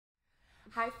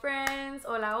Hi friends,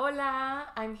 hola hola.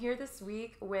 I'm here this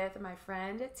week with my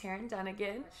friend Taryn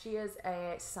Dunigan. She is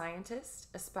a scientist,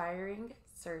 aspiring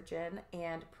surgeon,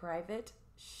 and private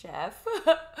chef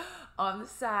on the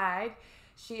side.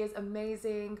 She is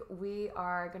amazing. We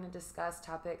are going to discuss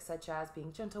topics such as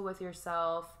being gentle with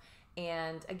yourself.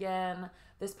 And again,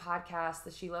 this podcast,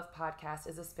 the She Love podcast,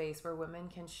 is a space where women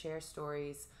can share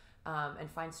stories and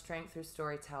find strength through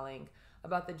storytelling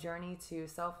about the journey to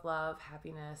self-love,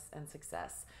 happiness, and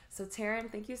success. So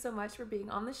Taryn, thank you so much for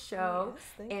being on the show. Yes,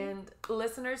 thank and you.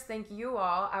 Listeners, thank you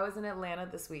all. I was in Atlanta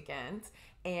this weekend,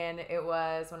 and it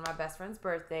was one of my best friend's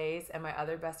birthdays and my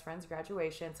other best friend's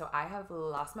graduation. So I have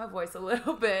lost my voice a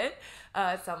little bit.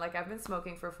 It sounds like I've been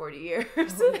smoking for 40 years.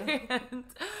 And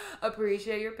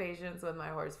appreciate your patience with my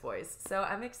hoarse voice. So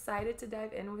I'm excited to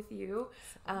dive in with you.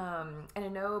 And I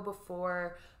know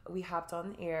before we hopped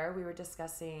on the air, we were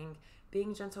discussing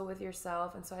being gentle with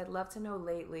yourself. And so I'd love to know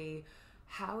lately,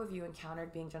 how have you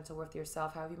encountered being gentle with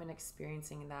yourself? How have you been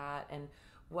experiencing that? And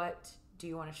what do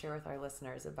you want to share with our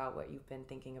listeners about what you've been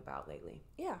thinking about lately?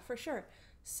 Yeah, for sure.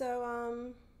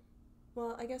 So,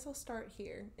 well, I guess I'll start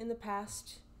here. In the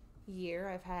past year,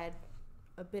 I've had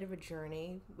a bit of a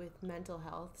journey with mental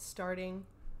health, starting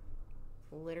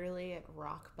literally at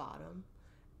rock bottom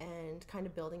and kind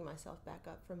of building myself back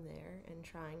up from there and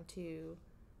trying to,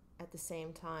 at the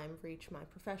same time, reach my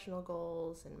professional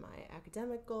goals and my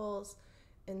academic goals.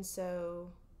 And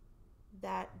so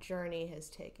that journey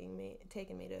has taken me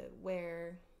to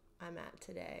where I'm at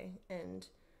today and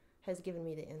has given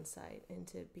me the insight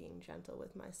into being gentle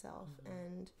with myself. Mm-hmm.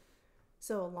 And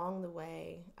so along the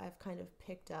way, I've kind of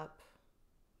picked up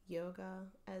yoga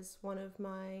as one of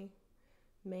my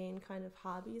main kind of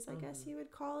hobbies, I guess you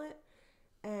would call it,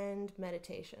 and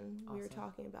meditation. Awesome. We were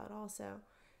talking about also.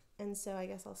 And so I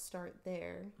guess I'll start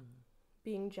there. Mm-hmm.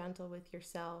 Being gentle with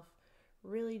yourself,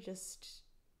 really just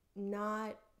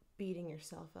not beating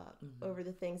yourself up over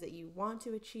the things that you want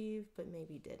to achieve but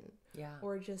maybe didn't. Yeah.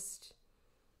 Or just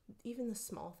even the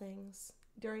small things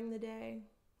during the day.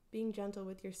 Being gentle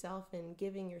with yourself and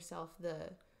giving yourself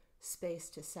the space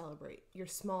to celebrate your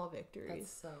small victories.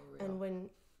 That's so real. And when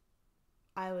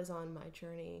I was on my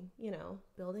journey,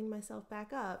 building myself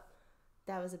back up,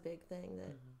 that was a big thing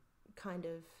that kind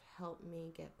of helped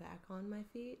me get back on my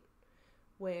feet,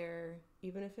 where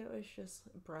even if it was just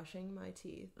brushing my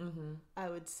teeth, I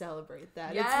would celebrate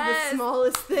that. Yes! It's the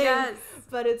smallest thing. Yes!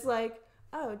 But it's like,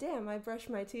 oh damn, I brushed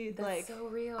my teeth. That's like, so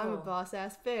real. I'm a boss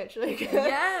ass bitch. Like,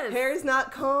 yes, hair's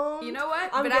not combed. You know what?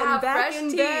 I'm but getting I have back fresh in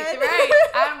teeth. bed. Right.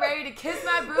 I'm ready to kiss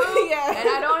my boo. Yeah. And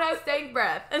I don't have stank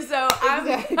breath. And so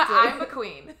I'm a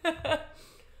queen.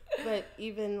 But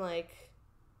even like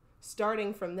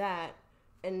starting from that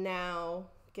and now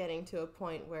getting to a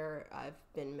point where I've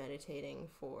been meditating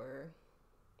for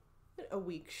a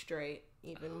week straight,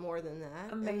 even more than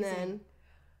that. Amazing. And then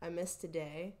I missed a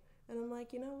day and I'm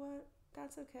like, you know what?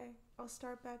 That's okay. I'll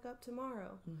start back up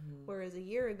tomorrow. Whereas a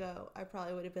year ago, I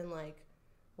probably would have been like,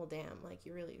 well, damn, like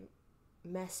you really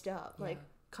messed up. Yeah. Like,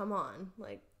 come on.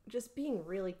 Like, just being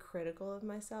really critical of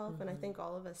myself. And I think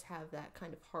all of us have that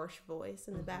kind of harsh voice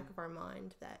in the back of our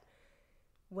mind that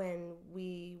when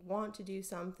we want to do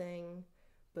something,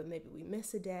 but maybe we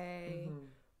miss a day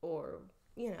or,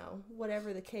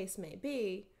 whatever the case may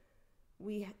be,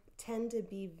 we tend to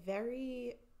be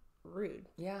very rude,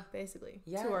 basically,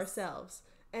 to ourselves,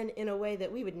 and in a way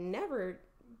that we would never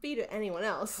be to anyone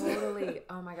else. Totally.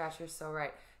 Oh my gosh, you're so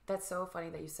right. That's so funny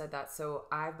that you said that. So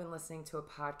I've been listening to a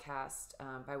podcast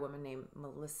by a woman named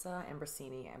Melissa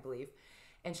Ambrosini, I believe,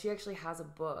 and she actually has a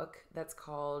book that's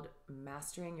called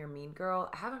Mastering Your Mean Girl.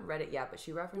 I haven't read it yet, but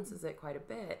she references it quite a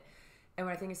bit. And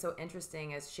what I think is so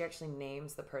interesting is she actually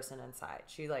names the person inside.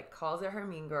 She calls it her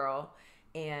mean girl,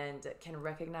 and can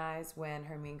recognize when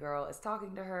her mean girl is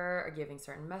talking to her or giving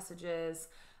certain messages.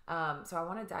 So I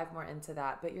want to dive more into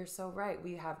that. But you're so right.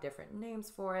 We have different names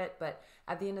for it. But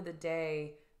at the end of the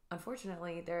day,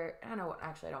 unfortunately, I don't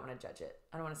want to judge it.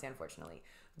 I don't want to say unfortunately.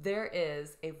 There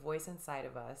is a voice inside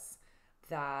of us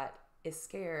that is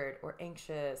scared or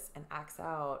anxious and acts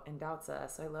out and doubts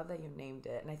us. So I love that you named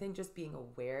it. And I think just being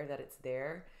aware that it's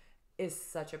there is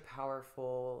such a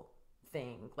powerful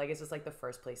thing. Like, it's just like the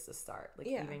first place to start. Like,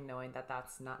 even knowing that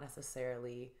that's not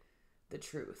necessarily the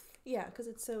truth. Yeah, because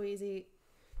it's so easy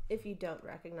if you don't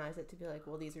recognize it to be like,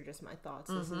 well, these are just my thoughts.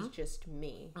 This is just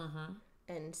me.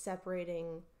 And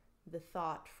separating the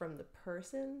thought from the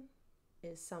person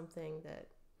is something that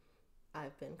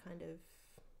I've been kind of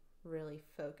really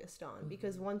focused on.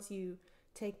 Because once you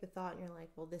take the thought and you're like,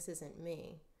 well, this isn't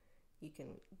me, you can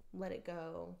let it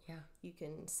go. Yeah. You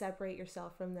can separate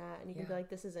yourself from that and you can be like,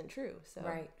 this isn't true. So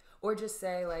right. Or just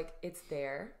say, like, it's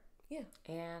there. Yeah.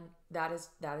 And that is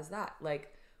that.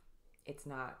 Like, it's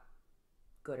not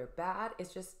good or bad.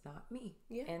 It's just not me.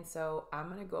 Yeah. And so I'm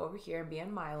going to go over here and be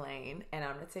in my lane, and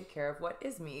I'm going to take care of what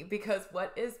is me, because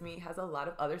what is me has a lot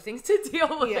of other things to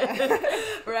deal with. Yeah.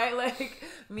 Right? Like,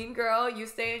 mean girl, you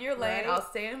stay in your lane, Right. I'll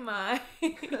stay in mine.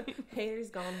 Haters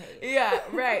gone hate. Yeah,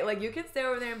 right. Like, you can stay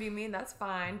over there and be mean, that's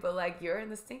fine, but like, you're in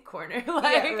the stink corner.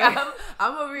 Like, Yeah, right.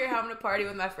 I'm over here having a party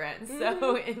with my friends.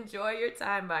 So enjoy your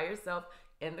time by yourself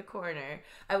in the corner.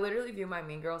 I literally view my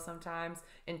mean girl sometimes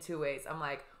in two ways. I'm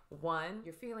like, one,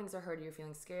 your feelings are hurt, you're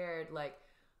feeling scared, like,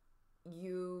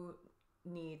 you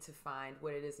need to find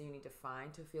what it is that you need to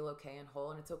find to feel okay and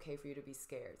whole, and it's okay for you to be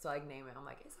scared. So, like, name it. I'm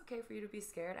like, it's okay for you to be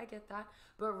scared, I get that,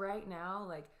 but right now,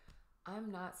 like,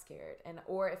 I'm not scared. And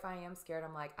or if I am scared,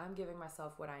 I'm like, I'm giving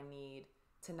myself what I need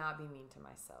to not be mean to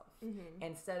myself,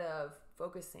 instead of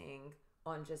focusing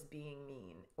on just being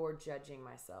mean or judging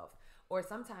myself. Or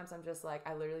sometimes I'm just like,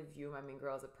 I literally view my mean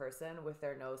girl as a person with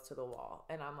their nose to the wall.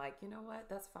 And I'm like, you know what?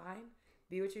 That's fine.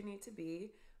 Be what you need to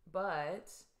be. But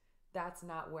that's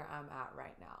not where I'm at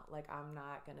right now. Like, I'm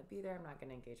not going to be there. I'm not going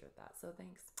to engage with that. So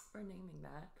thanks for naming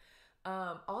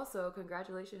that. Also,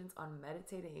 congratulations on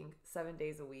meditating 7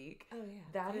 days a week. Oh, yeah.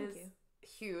 That Thank is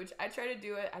you. huge. I try to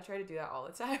do it. I try to do that all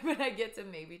the time, but I get to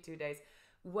maybe 2 days.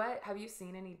 What have you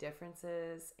seen any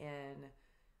differences in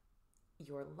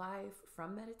your life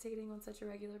from meditating on such a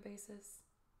regular basis?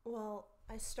 Well,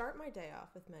 I start my day off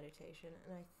with meditation,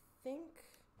 and I think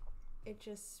it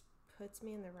just puts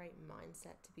me in the right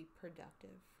mindset to be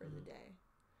productive for the day.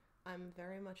 I'm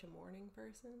very much a morning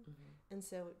person, and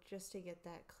so just to get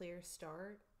that clear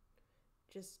start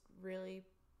just really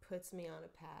puts me on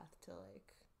a path to,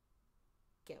 like,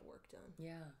 get work done.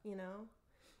 Yeah. You know?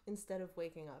 Instead of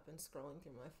waking up and scrolling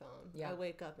through my phone, I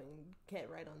wake up and get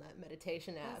right on that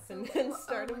meditation app and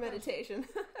start a meditation.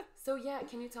 So yeah,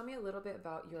 can you tell me a little bit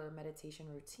about your meditation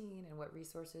routine and what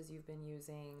resources you've been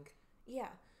using? Yeah,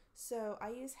 so I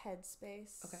use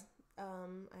Headspace. Okay. I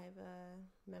have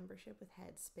a membership with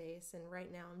Headspace, and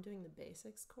right now I'm doing the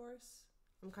basics course.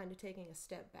 I'm kind of taking a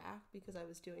step back because I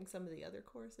was doing some of the other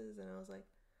courses, and I was like,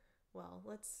 well,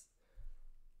 let's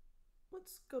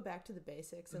go back to the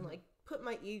basics and, like, put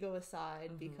my ego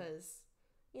aside because,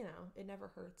 you know, it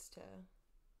never hurts to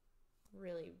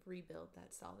really rebuild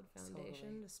that solid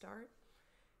foundation to start.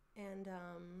 And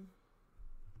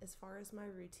as far as my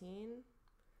routine,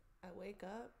 I wake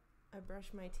up, I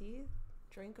brush my teeth,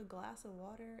 drink a glass of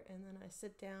water, and then I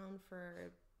sit down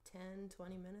for 10,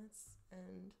 20 minutes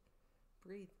and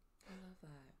breathe. I love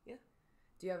that. Yeah.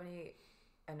 Do you have any,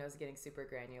 I know it's getting super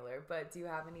granular, but do you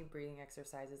have any breathing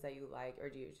exercises that you like, or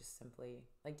do you just simply,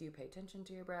 like, do you pay attention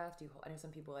to your breath? Do you, I know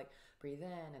some people, like, breathe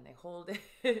in and they hold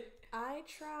it. I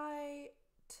try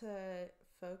to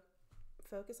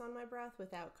focus on my breath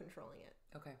without controlling it.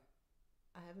 Okay.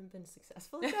 I haven't been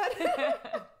successful at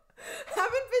that.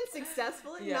 Haven't been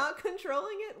successful at not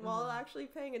controlling it while actually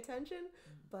paying attention.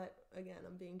 But again,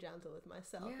 I'm being gentle with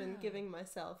myself and giving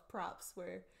myself props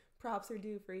where props are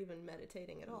due for even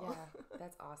meditating at all. Yeah,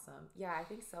 that's awesome. Yeah, I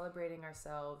think celebrating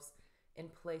ourselves in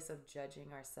place of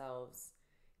judging ourselves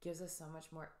gives us so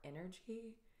much more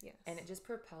energy. Yes. And it just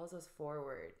propels us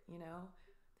forward, you know?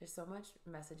 There's so much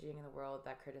messaging in the world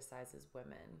that criticizes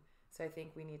women. So I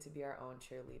think we need to be our own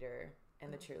cheerleader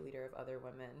and the cheerleader of other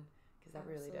women, because that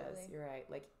really does. You're right.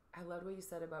 Like, I loved what you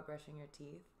said about brushing your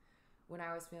teeth. When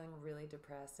I was feeling really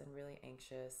depressed and really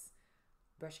anxious,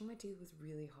 brushing my teeth was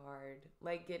really hard.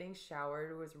 Like, getting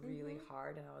showered was really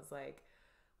hard, and I was like,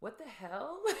 what the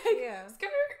hell? Like, skirt,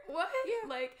 what? Yeah.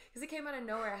 Like, because it came out of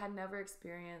nowhere. I had never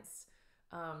experienced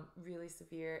really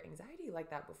severe anxiety like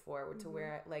that before, to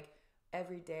where, like,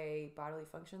 everyday bodily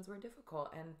functions were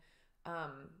difficult. And,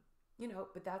 you know,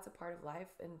 but that's a part of life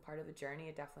and part of the journey.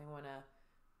 I definitely want to,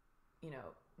 you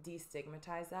know,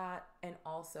 destigmatize that. And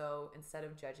also, instead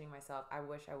of judging myself, I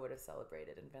wish I would have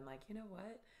celebrated and been like, you know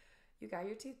what? You got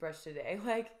your teeth brushed today.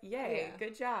 Like, yay,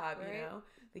 good job, right? You know?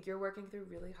 Like, you're working through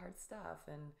really hard stuff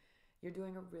and you're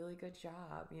doing a really good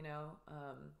job, you know,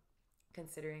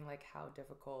 considering, like, how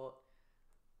difficult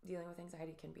dealing with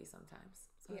anxiety can be sometimes.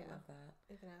 So I love that.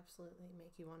 It can absolutely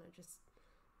make you want to just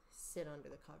sit under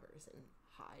the covers and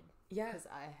hide. Yeah. Because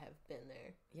I have been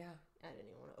there. Yeah. I didn't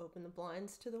even want to open the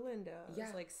blinds to the window. It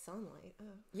was like sunlight. Ugh.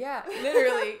 Yeah,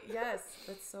 literally. Yes.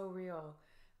 That's so real.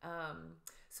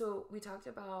 So we talked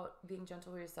about being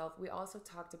gentle with yourself. We also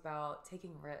talked about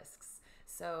taking risks.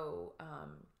 So,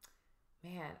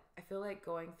 man, I feel like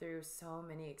going through so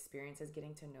many experiences,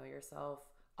 getting to know yourself,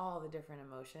 all the different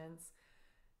emotions,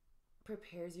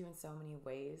 prepares you in so many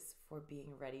ways for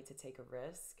being ready to take a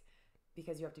risk,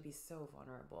 because you have to be so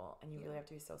vulnerable and you really have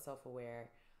to be so self-aware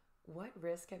what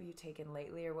risk have you taken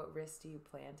lately, or what risk do you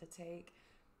plan to take?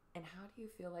 And how do you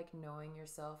feel like knowing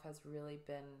yourself has really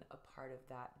been a part of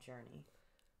that journey?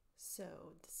 So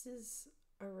this is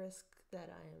a risk that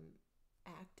I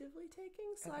am actively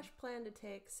taking / plan to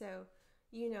take. So,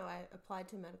 I applied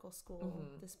to medical school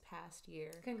this past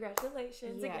year.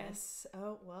 Congratulations again. Yes.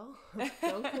 Oh, well,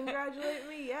 don't congratulate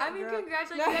me yet. I mean,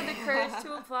 congratulations. You had the courage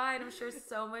to apply, and I'm sure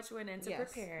so much went into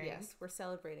preparing. Yes, we're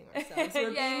celebrating ourselves.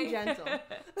 We're being gentle.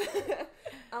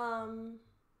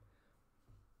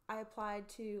 I applied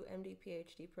to MD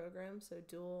PhD program, so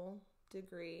dual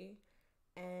degree,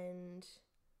 and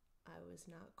I was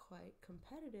not quite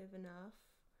competitive enough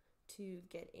to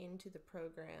get into the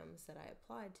programs that I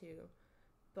applied to,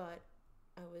 but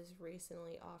I was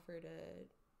recently offered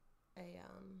a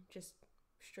just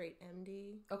straight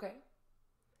MD. Okay.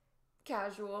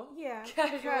 Casual. Yeah.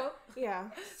 Casual.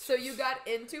 Yeah. So you got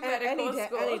into medical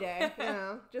school. Any day.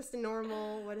 Just a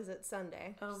normal,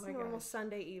 Sunday. Oh just my a normal gosh.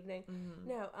 Sunday evening. Mm-hmm.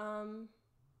 No,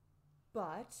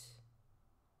 but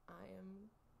I am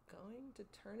going to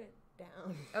turn it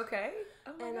down. Okay.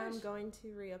 Oh my and gosh. I'm going to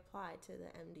reapply to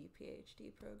the MD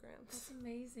PhD programs. That's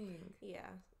amazing. Yeah.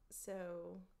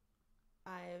 So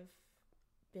I've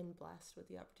been blessed with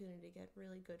the opportunity to get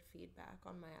really good feedback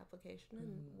on my application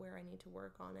and where I need to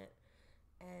work on it.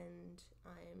 And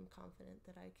I am confident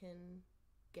that I can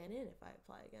get in if I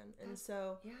apply again. And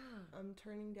so I'm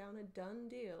turning down a done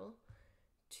deal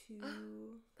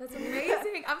to... That's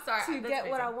amazing. I'm sorry. to get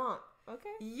what I want. Okay?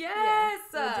 Yes.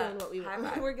 Yeah, we're doing what we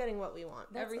want. We're getting what we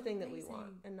want. That's everything amazing. that we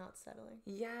want and not settling.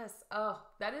 Yes. Oh,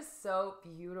 that is so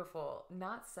beautiful.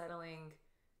 Not settling.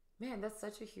 Man, that's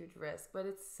such a huge risk, but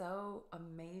it's so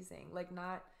amazing. Like,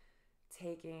 not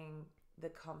taking the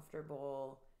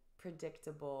comfortable,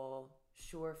 predictable,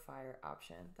 surefire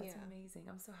option. That's amazing.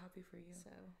 I'm so happy for you.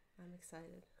 So I'm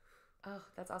excited. Oh,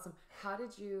 that's awesome. How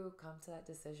did you come to that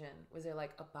decision? Was there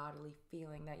like a bodily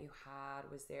feeling that you had?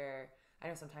 Was there, I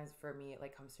know sometimes for me, it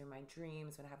like comes through my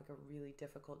dreams when I have like a really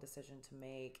difficult decision to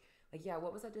make. Like,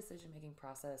 what was that decision-making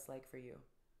process like for you?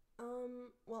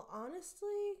 Well,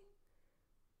 honestly,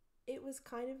 it was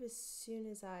kind of as soon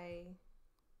as I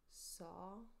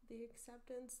saw the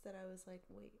acceptance that I was like,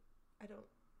 wait, I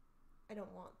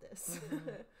don't want this.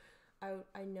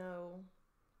 I know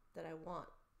that I want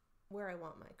where I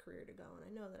want my career to go, and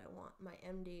I know that I want my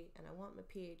MD and I want my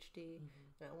PhD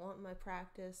and I want my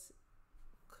practice,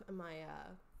 my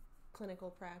clinical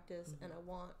practice, and I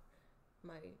want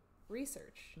my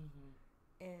research.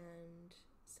 And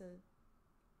so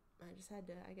I just had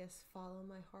to, I guess, follow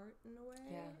my heart in a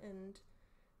way and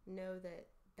know that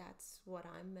that's what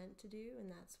I'm meant to do and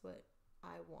that's what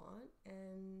I want,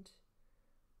 and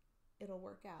it'll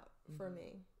work out for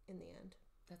me in the end.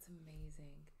 That's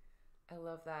amazing. I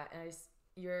love that. And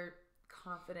your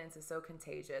confidence is so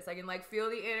contagious. I can like feel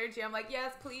the energy. I'm like,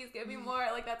 yes, please give me more.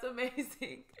 Like, that's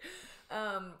amazing.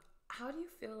 How do you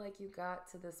feel like you got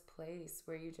to this place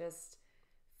where you just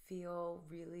feel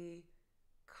really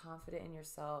confident in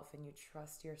yourself and you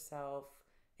trust yourself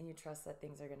and you trust that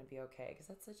things are going to be okay? Because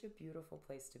that's such a beautiful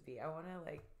place to be. I want to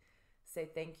like say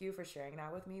thank you for sharing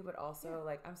that with me, but also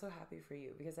like I'm so happy for you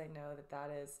because I know that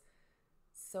that is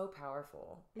so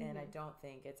powerful, and I don't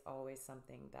think it's always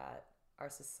something that our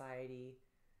society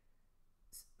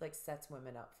like sets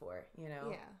women up for, you know?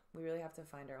 Yeah. We really have to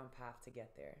find our own path to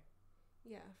get there.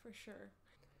 Yeah, for sure.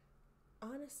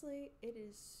 Honestly, it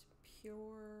is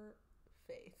pure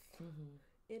faith.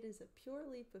 It is a pure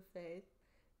leap of faith,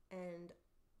 and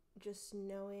just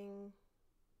knowing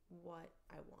what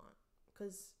I want,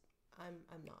 because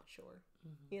I'm not sure,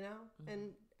 you know?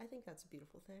 And I think that's a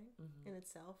beautiful thing in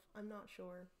itself. I'm not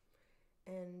sure,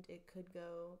 and it could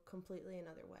go completely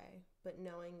another way, but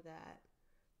knowing that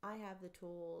I have the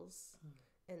tools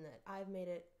and that I've made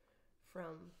it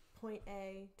from point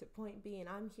A to point B and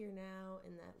I'm here now,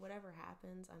 and that whatever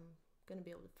happens, I'm going to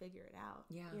be able to figure it out.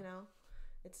 Yeah. You know,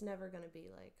 it's never going to be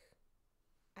like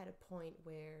at a point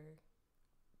where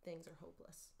things are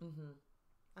hopeless.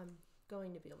 I'm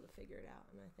going to be able to figure it out,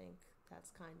 and I think that's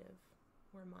kind of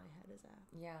where my head is at.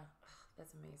 Yeah,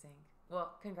 that's amazing.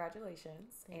 Well,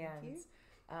 congratulations. Thank you.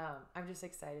 I'm just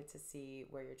excited to see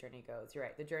where your journey goes. You're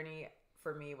right. The journey,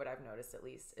 for me, what I've noticed at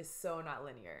least, is so not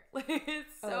linear.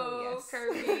 It's so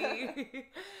curvy.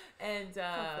 And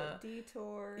couple of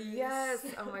detours. Yes.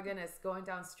 Oh my goodness. Going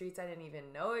down streets I didn't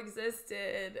even know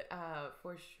existed,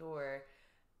 for sure.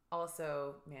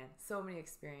 Also, man, so many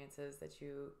experiences that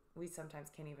we sometimes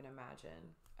can't even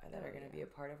imagine that are going to be a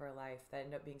part of our life that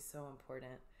end up being so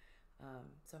important.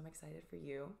 So I'm excited for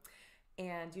you.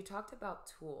 And you talked about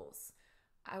tools.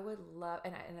 I would love,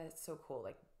 and it's so cool,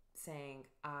 like saying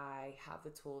I have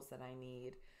the tools that I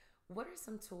need. what are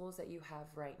some tools that you have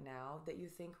right now that you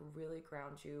think really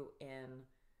ground you in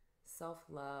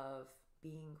self-love,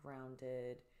 being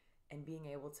grounded, and being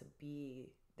able to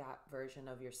be that version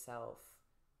of yourself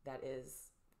that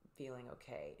is feeling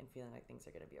okay and feeling like things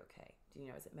are going to be okay?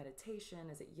 Is it meditation?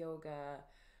 Is it yoga?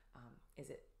 Is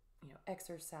it,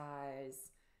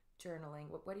 exercise, journaling?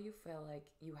 What do you feel like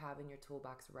you have in your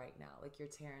toolbox right now, like your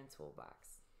Taryn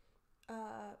toolbox?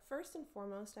 First and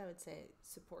foremost, I would say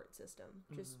support system.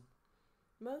 Just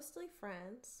mostly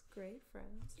friends, great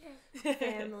friends,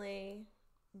 family,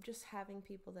 just having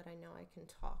people that I know I can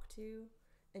talk to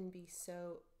and be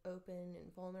so open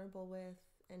and vulnerable with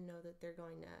and know that they're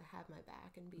going to have my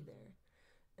back and be there.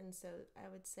 And so I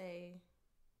would say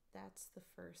that's the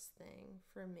first thing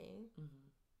for me.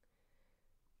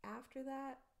 After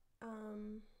that,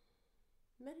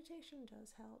 meditation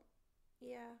does help.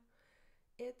 Yeah.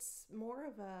 It's more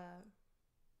of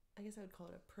I guess I would call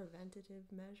it a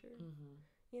preventative measure,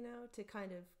 to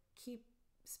kind of keep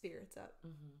spirits up.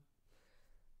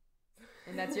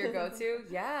 And that's your go-to?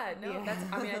 Yeah. No,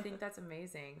 I think that's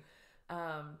amazing.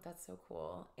 That's so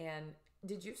cool. And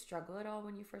did you struggle at all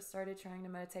when you first started trying to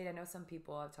meditate? I know some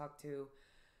people I've talked to,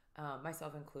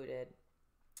 myself included,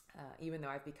 even though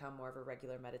I've become more of a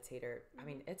regular meditator, I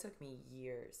mean, it took me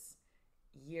years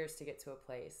to get to a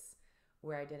place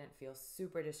where I didn't feel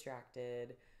super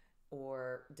distracted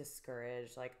or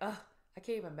discouraged. Like, I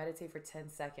can't even meditate for 10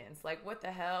 seconds. Like, what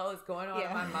the hell is going on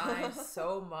in my mind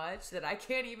so much that I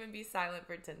can't even be silent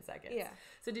for 10 seconds? Yeah.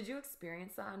 So did you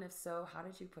experience that? And if so, how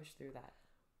did you push through that?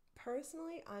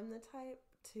 Personally, I'm the type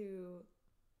to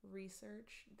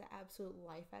research the absolute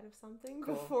life out of something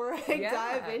before I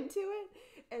dive into it.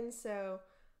 And so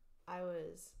I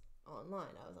was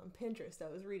online. I was on Pinterest. I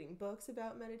was reading books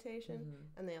about meditation,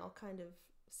 and they all kind of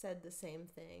said the same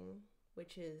thing,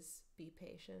 which is be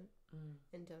patient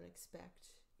and don't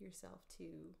expect yourself to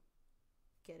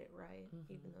get it right,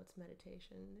 even though it's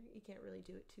meditation. You can't really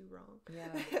do it too wrong. Yeah.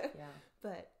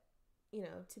 But,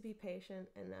 to be patient,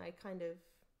 and I kind of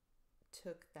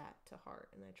took that to heart,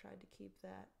 and I tried to keep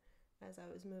that as I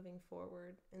was moving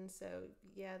forward. And so,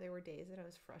 there were days that I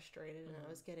was frustrated and I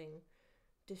was getting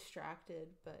distracted,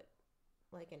 but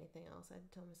like anything else, I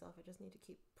tell myself I just need to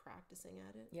keep practicing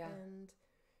at it, and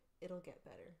it'll get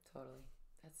better. Totally.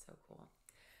 That's so cool.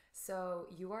 So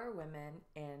you are a woman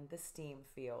in the STEAM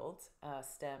field,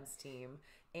 STEM, STEAM.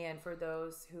 And for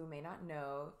those who may not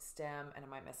know STEM, and I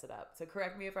might mess it up, so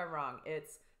correct me if I'm wrong,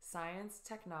 it's science,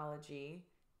 technology,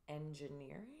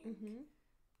 engineering.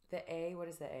 The A, what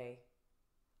is the A?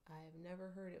 I have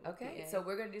never heard it. Okay, so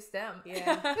we're going to do STEM.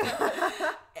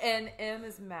 And M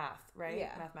is math, right?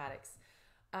 Yeah. Mathematics.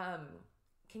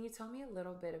 Can you tell me a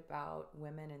little bit about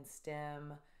women in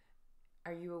STEM?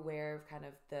 Are you aware of kind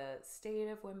of the state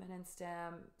of women in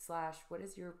STEM / what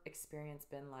has your experience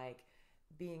been like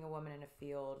being a woman in a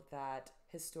field that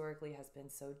historically has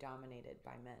been so dominated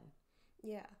by men?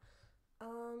 Yeah.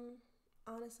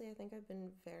 Honestly, I think I've been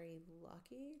very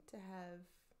lucky to have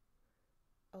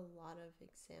a lot of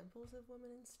examples of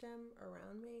women in STEM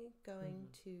around me. Going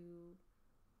to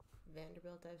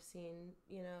Vanderbilt, I've seen,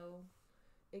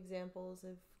 examples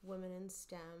of women in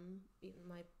STEM. Even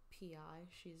my PI,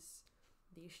 she's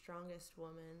the strongest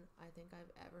woman I think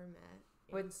I've ever met.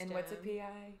 And what's a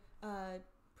PI?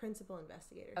 Principal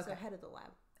investigator, so head of the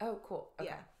lab. Oh, cool. Okay.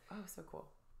 Yeah. Oh, so cool.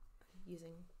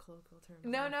 Using colloquial terms.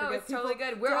 No, it's totally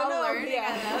good. We're all learning. Yeah.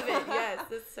 I love it. Yes,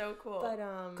 it's so cool. But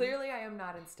clearly I am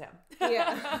not in STEM.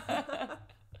 Yeah.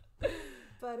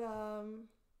 But I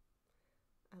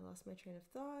lost my train of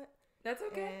thought. That's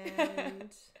okay.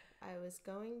 And I was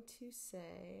going to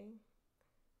say,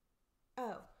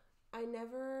 I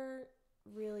never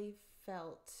really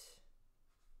felt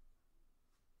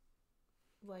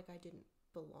like I didn't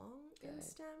belong in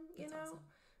STEM, That's awesome.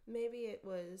 Maybe it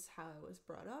was how I was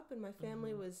brought up, and my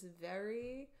family was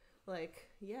very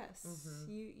like, yes,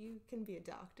 you can be a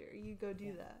doctor, you go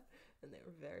do that. And they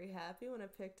were very happy when I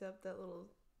picked up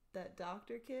that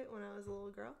doctor kit when I was a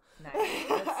little girl. Nice.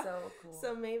 That's so cool.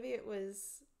 So maybe it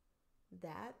was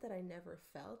that I never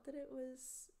felt that it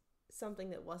was something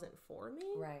that wasn't for me.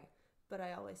 Right. But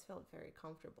I always felt very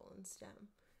comfortable in STEM.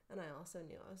 And I also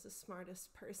knew I was the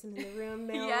smartest person in the room,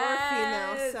 male or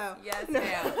female. So yes,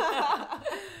 ma'am.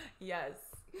 Yes.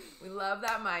 We love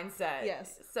that mindset.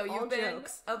 Yes. So you've been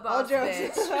a boss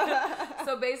bitch.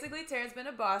 So basically, Taryn's been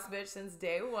a boss bitch since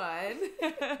day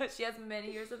one. She has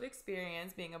many years of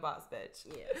experience being a boss bitch.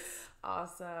 Yes.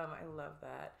 Awesome. I love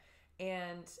that.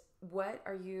 And what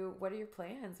are your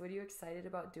plans? What are you excited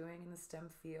about doing in the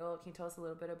STEM field? Can you tell us a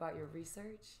little bit about your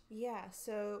research? Yeah.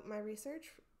 So my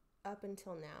research up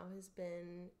until now has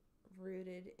been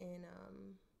rooted in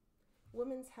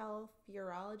women's health,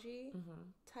 urology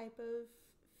type of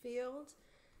field.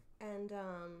 And,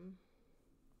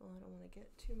 well, I don't want to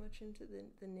get too much into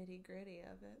the nitty gritty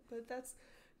of it, but that's...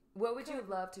 What would you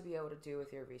love to be able to do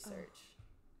with your research?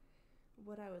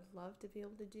 What I would love to be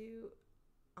able to do,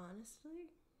 honestly,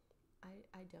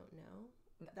 I don't know.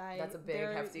 That's a big,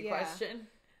 hefty question.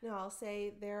 No, I'll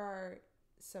say there are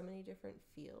so many different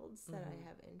fields that I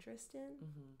have interest in,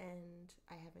 and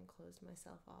I haven't closed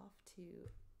myself off to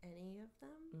any of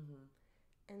them.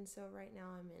 And so right now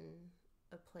I'm in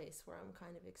a place where I'm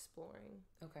kind of exploring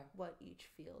what each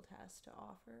field has to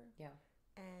offer. Yeah.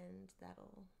 And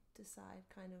that'll decide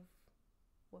kind of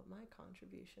what my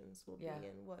contributions will be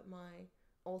and what my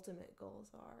ultimate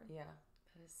goals are. Yeah,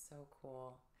 that is so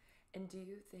cool. And do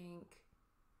you think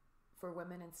for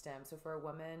women in STEM, so for a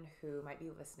woman who might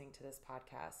be listening to this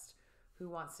podcast who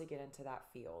wants to get into that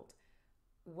field,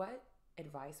 what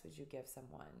advice would you give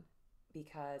someone?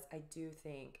 Because I do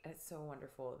think, and it's so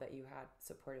wonderful that you had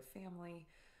supportive family.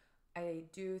 I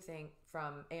do think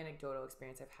from anecdotal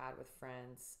experience I've had with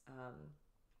friends,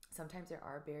 sometimes there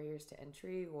are barriers to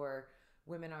entry, or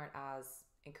women aren't as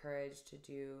encouraged to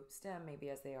do STEM maybe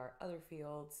as they are other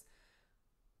fields.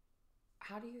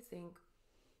 How do you think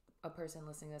a person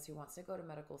listening to this who wants to go to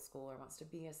medical school or wants to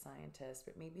be a scientist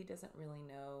but maybe doesn't really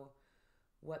know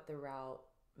what the route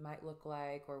might look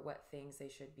like or what things they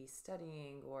should be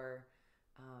studying, or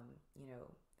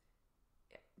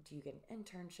do you get an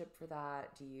internship for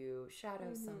that? Do you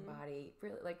shadow somebody?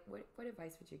 Really, like, what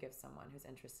advice would you give someone who's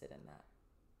interested in that?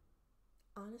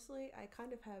 Honestly, I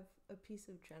kind of have a piece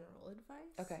of general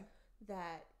advice.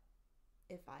 That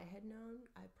if I had known,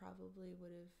 I probably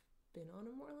would have been on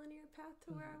a more linear path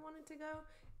to where I wanted to go.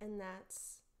 And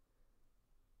that's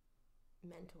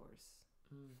mentors.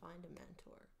 Find a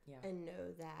mentor. And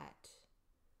know that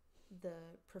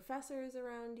the professors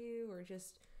around you, or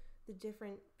just the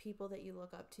different people that you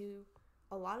look up to,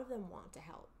 a lot of them want to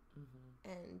help.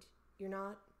 And you're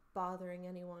not bothering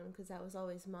anyone, because that was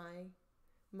always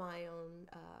my own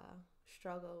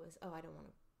struggle was, I don't want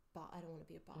to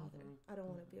be a bother. I don't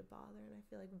want to be a bother. And I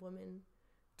feel like women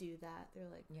do that. They're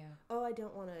like, I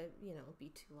don't want to, be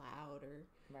too loud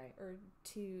or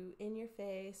too in your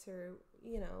face, or,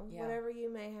 whatever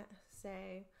you may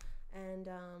say. And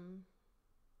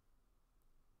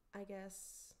I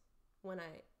guess when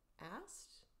I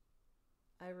asked,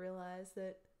 I realized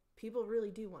that people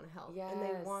really do want to help. And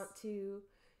they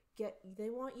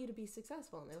want you to be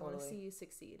successful, and they want to see you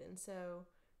succeed. And so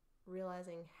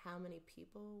realizing how many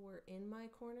people were in my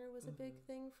corner was a big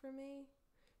thing for me.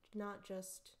 Not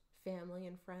just family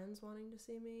and friends wanting to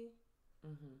see me,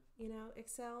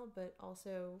 excel, but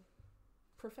also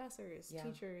professors,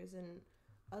 teachers, and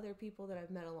other people that I've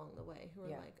met along the way who are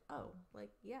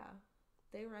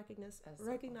they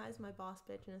recognize my boss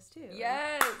bitchness too.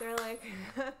 Yes. And they're like,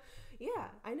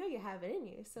 I know you have it in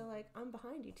you. So I'm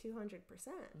behind you 200%.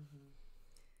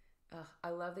 I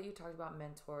love that you talked about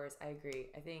mentors. I agree.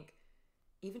 I think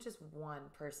even just one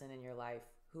person in your life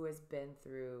who has been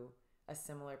through a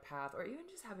similar path, or even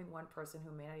just having one person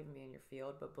who may not even be in your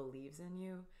field but believes in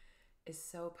you, is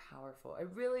so powerful. It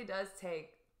really does take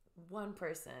one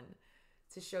person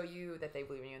to show you that they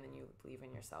believe in you, and then you believe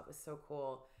in yourself. It's so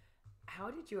cool.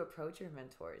 How did you approach your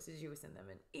mentors? Did you send them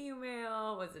an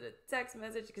email? Was it a text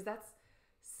message? Because that's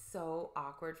so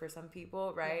awkward for some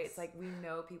people, right? Yes. It's like, we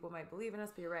know people might believe in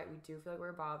us, but you're right, we do feel like we're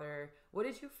a bother. What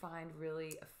did you find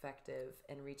really effective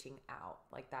in reaching out,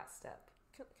 like that step?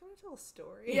 Can I tell a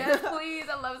story? Yes, please.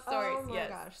 I love stories. Oh my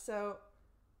gosh. So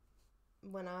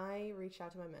when I reached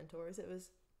out to my mentors, it was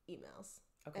emails.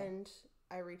 And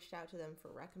I reached out to them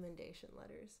for recommendation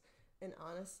letters. And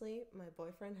honestly, my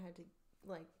boyfriend had to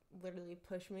literally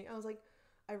push me. I was like,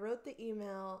 I wrote the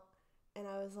email and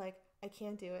I was like, I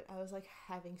can't do it. I was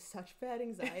having such bad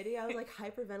anxiety. I was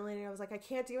hyperventilating. I was like, I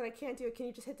can't do it. Can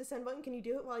you just hit the send button? Can you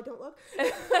do it while I don't look?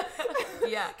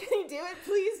 Yeah. Can you do it?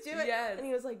 Please do it. Yes. And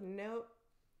he was like, nope.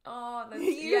 Oh, that's,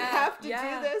 you have to do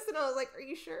this. And I was like, are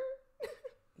you sure?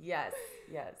 Yes.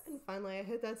 And finally I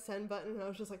hit that send button and I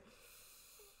was just like,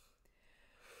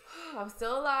 I'm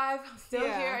still alive. I'm still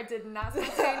here. I did not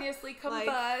spontaneously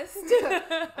combust.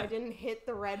 I didn't hit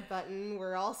the red button.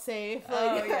 We're all safe.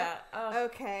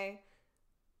 Okay.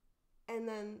 And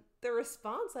then the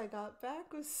response I got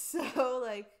back was so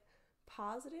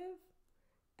positive,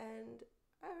 and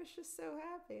I was just so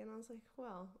happy. And I was like,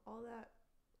 well, all that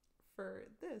for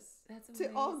this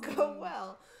to all go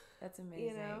well. That's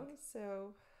amazing.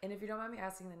 So. And if you don't mind me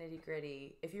asking the nitty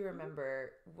gritty, if you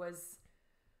remember,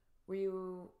 were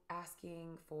you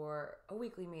asking for a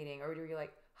weekly meeting, or were you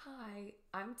like, hi,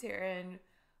 I'm Taryn,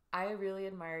 I really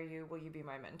admire you. Will you be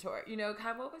my mentor? You know,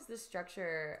 kind of what was the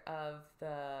structure of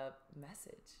the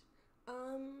message?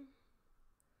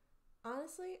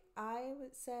 Honestly, I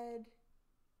said,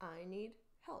 I need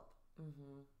help.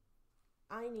 Mm-hmm.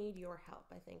 I need your help,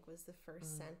 I think, was the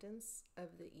first sentence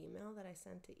of the email that I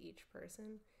sent to each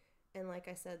person. And like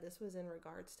I said, this was in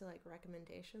regards to like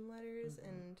recommendation letters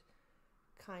and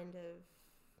kind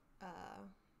of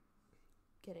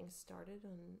getting started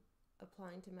on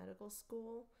applying to medical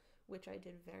school, which I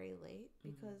did very late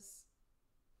because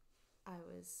I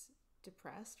was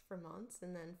depressed for months,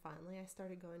 and then finally I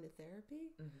started going to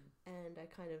therapy, and I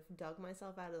kind of dug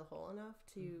myself out of the hole enough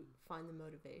to find the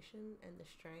motivation and the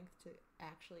strength to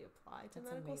actually apply to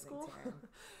medical school.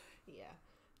 Yeah,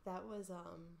 that was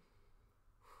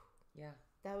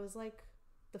that was like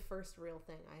the first real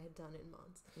thing I had done in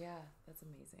months. Yeah, that's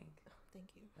amazing. Oh,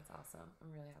 thank you. That's awesome.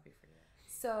 I'm really happy for you.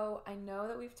 So I know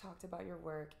that we've talked about your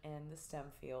work in the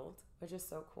STEM field, which is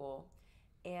so cool.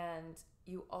 And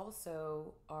you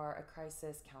also are a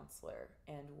crisis counselor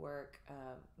and work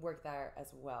there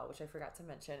as well, which I forgot to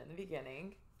mention in the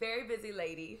beginning. Very busy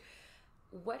lady.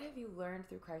 What have you learned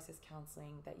through crisis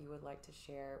counseling that you would like to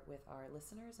share with our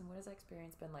listeners, and what has that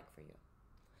experience been like for you?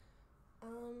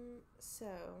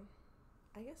 So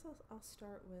I guess I'll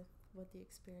start with what the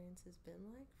experience has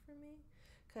been like for me,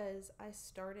 because I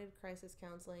started crisis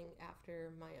counseling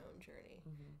after my own journey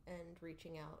and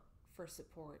reaching out for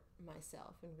support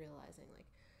myself and realizing like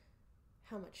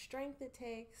how much strength it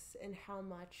takes and how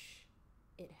much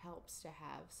it helps to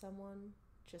have someone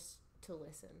just to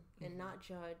listen and not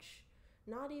judge,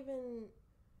 not even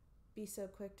be so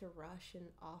quick to rush and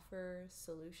offer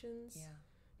solutions. Yeah.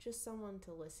 Just someone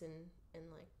to listen and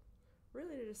like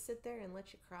really to just sit there and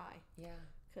let you cry. Yeah.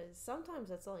 Because sometimes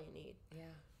that's all you need.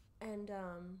 Yeah. And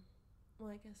well,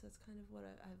 I guess that's kind of what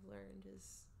I've learned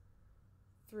is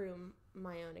through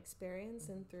my own experience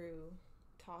and through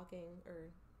talking,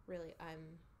 or really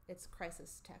it's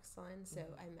crisis text line, so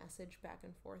I message back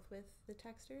and forth with the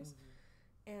texters.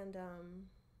 And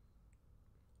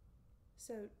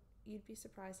so you'd be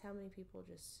surprised how many people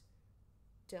just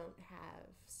don't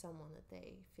have someone that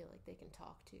they feel like they can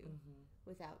talk to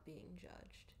without being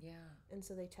judged. Yeah. And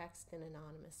so they text in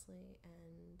anonymously,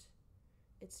 and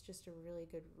it's just a really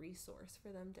good resource for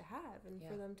them to have and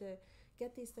for them to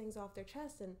get these things off their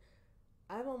chest. And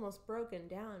I've almost broken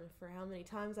down for how many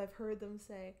times I've heard them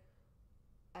say,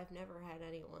 I've never had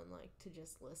anyone like to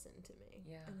just listen to me.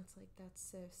 Yeah. And it's like, that's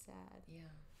so sad. Yeah.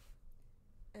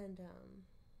 And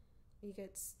you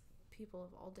get people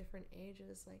of all different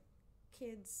ages, like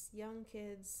kids, young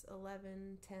kids,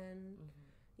 11, 10.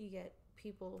 You get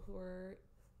people who are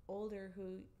older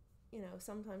who, you know,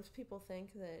 sometimes people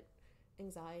think that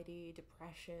anxiety,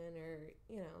 depression, or,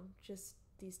 you know, just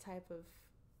these type of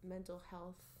mental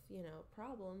health, you know,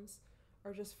 problems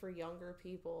are just for younger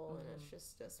people, and it's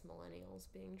just us millennials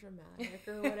being dramatic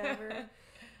or whatever.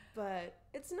 But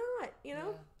it's not, you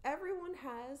know, everyone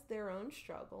has their own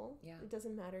struggle. Yeah. It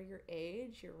doesn't matter your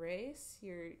age, your race,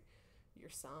 your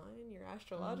sign, your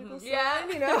astrological sign,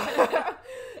 you know.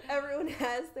 Everyone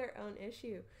has their own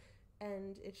issue.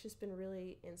 And it's just been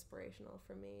really inspirational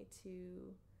for me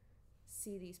to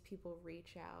see these people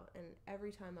reach out. And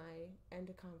every time I end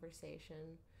a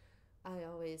conversation, I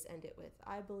always end it with,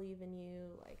 I believe in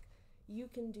you, like, you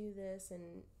can do this,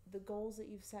 and the goals that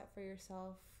you've set for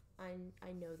yourself, I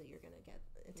know that you're going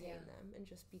to attain them, and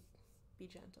just be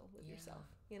gentle with yourself,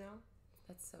 you know?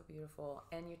 That's so beautiful.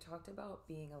 And you talked about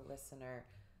being a listener.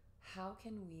 How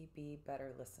can we be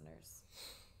better listeners?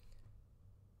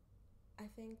 I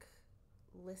think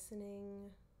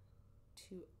listening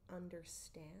to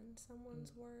understand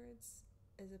someone's words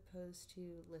as opposed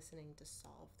to listening to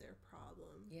solve their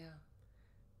problem. Yeah.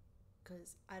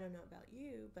 Because I don't know about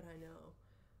you, but I know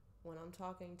when I'm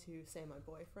talking to, say, my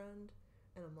boyfriend,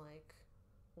 and I'm like,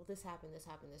 well, this happened,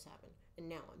 and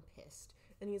now I'm pissed.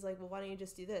 And he's like, well, why don't you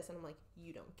just do this? And I'm like,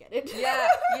 you don't get it. Yeah.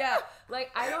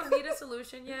 Like, I don't need a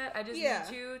solution yet. I just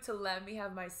need you to let me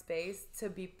have my space to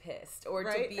be pissed or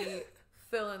to be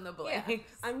fill in the blanks. Yeah.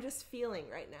 I'm just feeling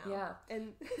right now. Yeah.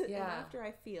 And after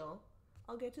I feel,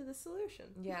 I'll get to the solution.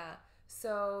 Yeah.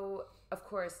 So, of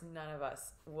course, none of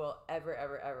us will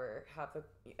ever have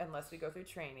unless we go through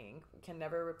training, can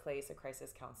never replace a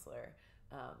crisis counselor.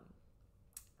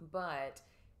 But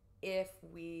if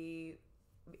we,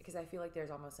 because I feel like there's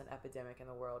almost an epidemic in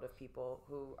the world of people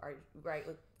who are,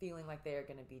 feeling like they are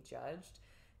going to be judged.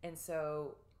 And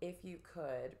so if you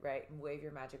could, wave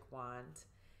your magic wand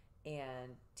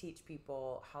and teach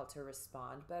people how to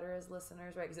respond better as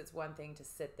listeners, right? Because it's one thing to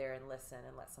sit there and listen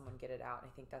and let someone get it out. I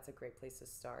think that's a great place to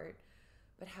start.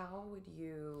 But how would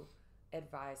you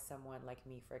advise someone like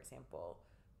me, for example,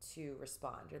 to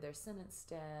respond? Or their sentence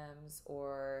stems,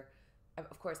 or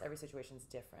of course every situation is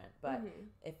different, but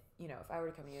if I were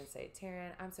to come to you and say,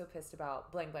 Taryn, I'm so pissed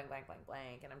about blank blank blank blank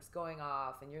blank, and I'm just going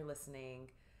off and you're listening,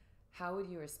 how would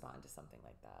you respond to something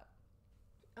like that?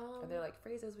 Are there like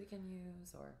phrases we can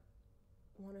use? Or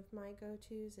one of my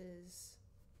go-tos is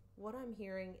what I'm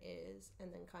hearing is,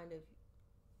 and then kind of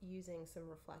using some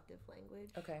reflective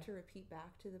language to repeat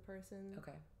back to the person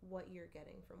what you're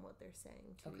getting from what they're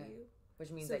saying to you. Which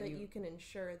means so that you can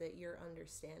ensure that you're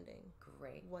understanding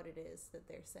what it is that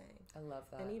they're saying. I love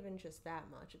that. And even just that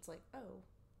much, it's like, oh,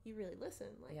 you really listen.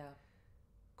 Like,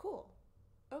 cool.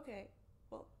 Okay.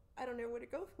 Well, I don't know where to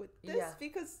go with this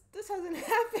because this hasn't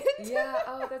happened.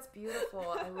 Oh, that's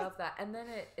beautiful. I love that. And then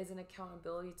it is an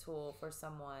accountability tool for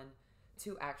someone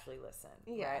to actually listen.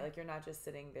 Right? Like, you're not just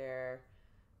sitting there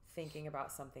thinking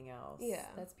about something else.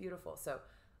 That's beautiful. So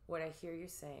what I hear you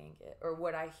saying, or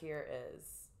what I hear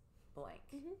is blank,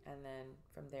 and then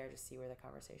from there just see where the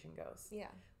conversation goes.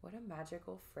 What a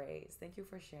magical phrase. Thank you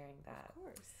for sharing that. Of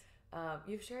course.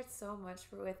 You've shared so much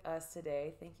with us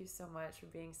today. Thank you so much for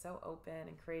being so open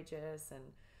and courageous and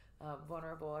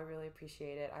vulnerable. I really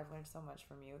appreciate it. I've learned so much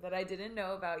from you that I didn't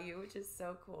know about you, which is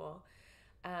so cool.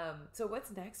 So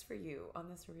what's next for you on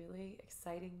this really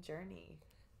exciting journey?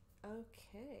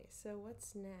 Okay, so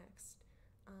what's next?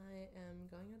 I am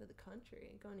going out of the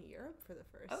country, going to Europe for the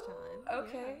first time.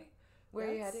 Okay. Where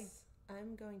are you heading?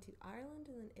 I'm going to Ireland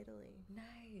and then Italy.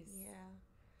 Nice. Yeah.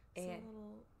 It's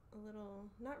a little,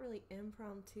 not really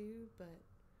impromptu, but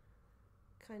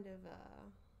kind of a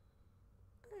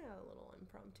little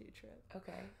impromptu trip.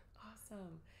 Okay.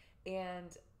 Awesome.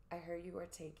 And I heard you are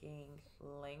taking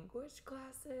language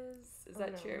classes. Is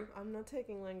that true? I'm not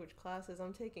taking language classes.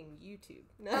 I'm taking YouTube.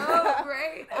 Oh,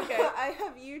 great. Okay. I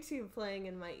have YouTube playing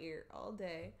in my ear all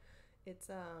day. It's,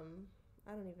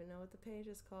 I don't even know what the page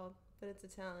is called, but it's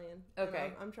Italian.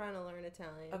 Okay. I'm trying to learn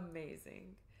Italian.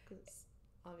 Amazing. Because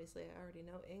obviously I already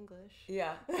know English.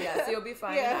 Yeah. So you'll be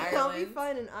fine in Ireland. I'll be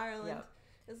fine in Ireland. Yep.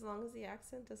 As long as the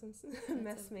accent doesn't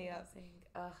mess me up.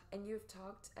 And you've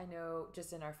talked, I know,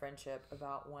 just in our friendship,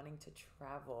 about wanting to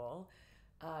travel.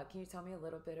 Can you tell me a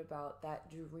little bit about that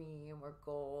dream or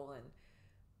goal, and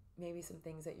maybe some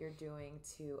things that you're doing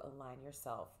to align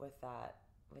yourself with that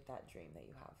dream that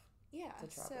you have? To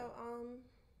travel. So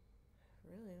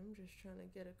really, I'm just trying to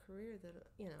get a career that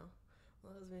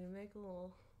allows me to make a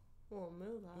little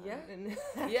moolah. And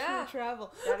actually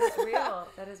travel.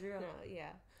 That is real. No,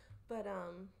 but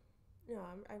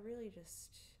I really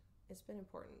just, it's been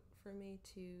important for me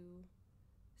to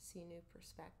see new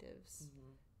perspectives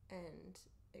and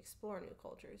explore new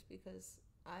cultures, because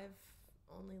I've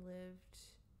only lived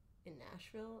in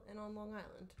Nashville and on Long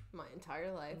Island my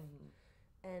entire life.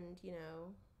 And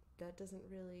that doesn't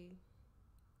really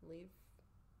leave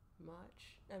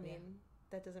much. I mean,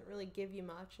 that doesn't really give you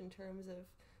much in terms of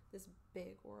this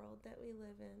big world that we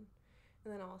live in.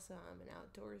 And then also I'm an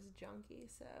outdoors junkie,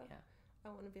 so I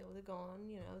want to be able to go on,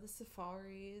 the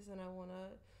safaris, and I want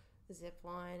to zip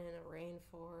line in a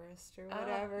rainforest or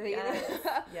whatever.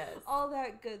 Yes. All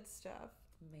that good stuff.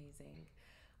 Amazing.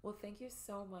 Well, thank you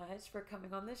so much for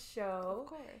coming on the show. Of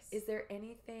course. Is there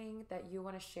anything that you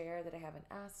want to share that I haven't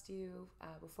asked you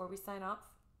before we sign off?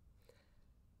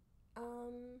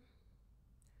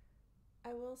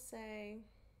 I will say,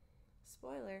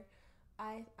 spoiler,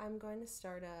 I'm going to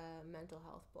start a mental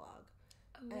health blog.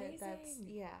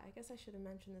 Amazing. I guess I should have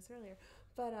mentioned this earlier,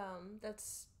 but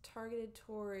that's targeted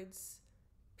towards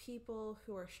people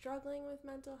who are struggling with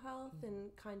mental health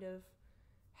and kind of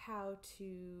how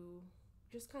to,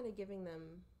 just kind of giving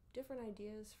them different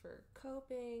ideas for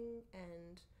coping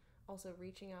and also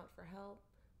reaching out for help,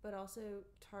 but also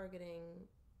targeting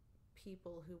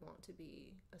people who want to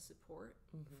be a support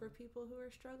for people who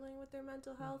are struggling with their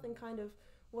mental health, and kind of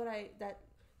that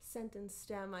sentence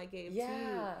stem I gave to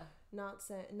you, not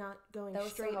going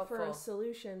straight for a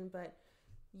solution, but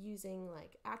using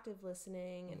like active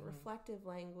listening and reflective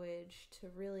language to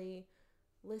really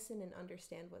listen and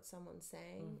understand what someone's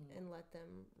saying, and let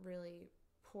them really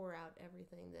pour out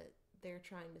everything that they're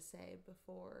trying to say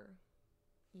before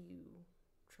you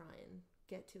try and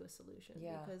get to a solution.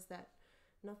 Because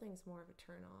nothing's more of a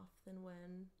turn off than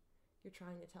when you're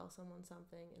trying to tell someone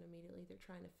something and immediately they're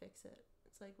trying to fix it.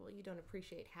 It's like, well, you don't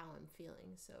appreciate how I'm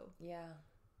feeling, so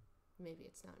maybe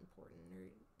it's not important, or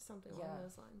something along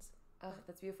those lines. Oh,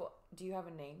 that's beautiful. Do you have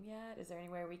a name yet? Is there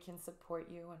anywhere we can support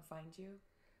you and find you?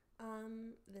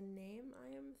 The name I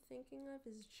am thinking of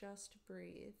is Just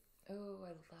Breathe. Oh, I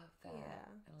love that. I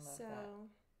love that.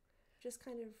 Just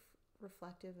kind of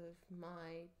reflective of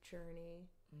my journey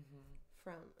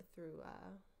through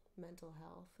mental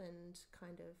health and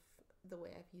kind of the way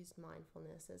I've used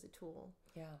mindfulness as a tool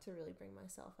to really bring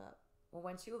myself up. Well,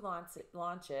 once you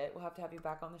launch it, we'll have to have you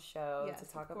back on the show to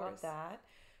talk about that.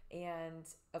 And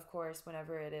of course,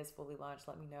 whenever it is fully launched,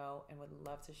 let me know, and would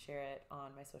love to share it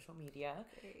on my social media.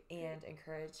 Great.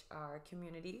 Encourage our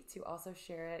community to also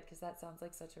share it, because that sounds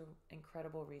like such an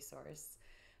incredible resource.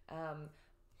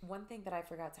 One thing that I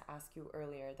forgot to ask you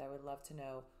earlier that I would love to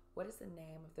know, what is the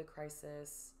name of the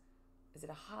crisis? Is it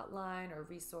a hotline or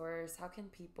resource? How can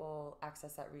people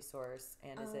access that resource?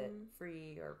 And is it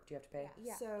free, or do you have to pay?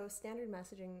 Yeah. So standard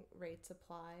messaging rates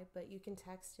apply, but you can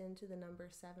text into the number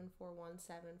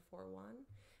 741-741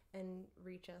 and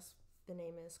reach us. The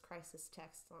name is Crisis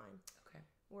Text Line. Okay.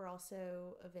 We're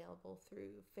also available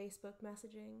through Facebook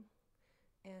messaging.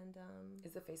 And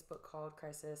is the Facebook called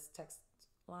Crisis Text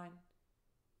Line?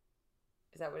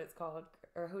 Is that what it's called?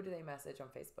 Or who do they message on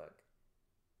Facebook?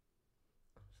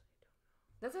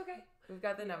 That's okay. We've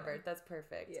got the number. That's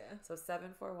perfect. Yeah. So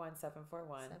 741-741.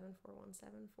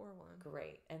 741-741.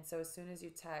 Great. And so as soon as you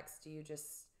text, do you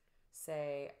just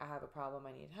say, I have a problem,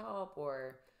 I need help?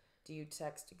 Or do you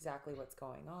text exactly what's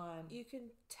going on? You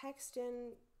can text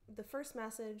in the first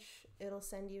message. It'll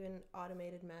send you an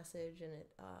automated message, and it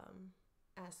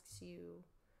asks you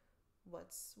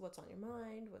what's on your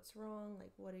mind, what's wrong,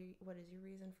 like what is your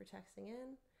reason for texting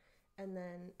in? And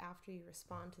then after you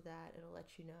respond to that, it'll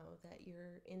let you know that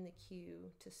you're in the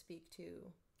queue to speak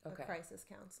to a crisis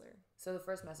counselor. So the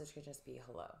first message could just be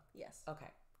hello. Yes. Okay,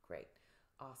 great.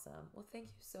 Awesome. Well, thank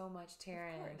you so much,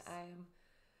 Taryn. I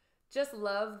just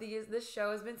love these. This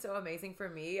show has been so amazing for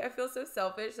me. I feel so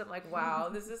selfish. I'm like,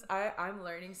 wow, I'm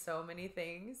learning so many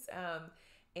things.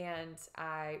 And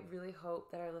I really hope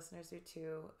that our listeners do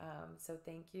too. So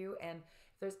thank you. And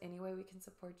if there's any way we can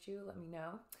support you, let me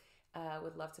know.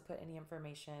 Would love to put any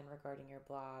information regarding your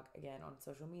blog, again, on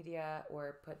social media,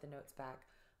 or put the notes back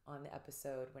on the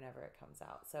episode whenever it comes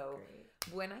out. So,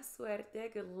 buena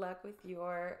suerte. Good luck with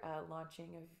your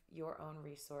launching of your own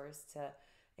resource to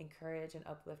encourage and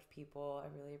uplift people. I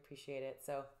really appreciate it.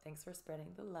 So, thanks for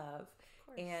spreading the love.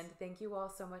 And thank you all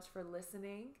so much for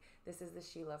listening. This is the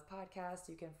She Love Podcast.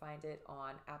 You can find it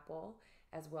on Apple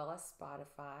as well as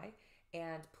Spotify.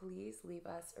 And please leave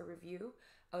us a review.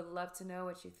 I would love to know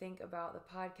what you think about the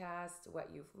podcast, what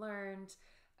you've learned,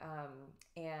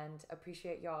 and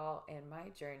appreciate y'all and my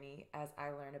journey as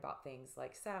I learn about things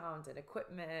like sound and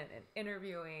equipment and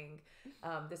interviewing.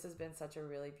 This has been such a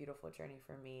really beautiful journey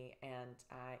for me, and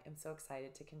I am so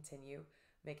excited to continue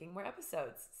making more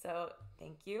episodes. So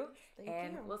thank you.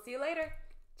 Thank you. We'll see you later.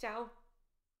 Ciao.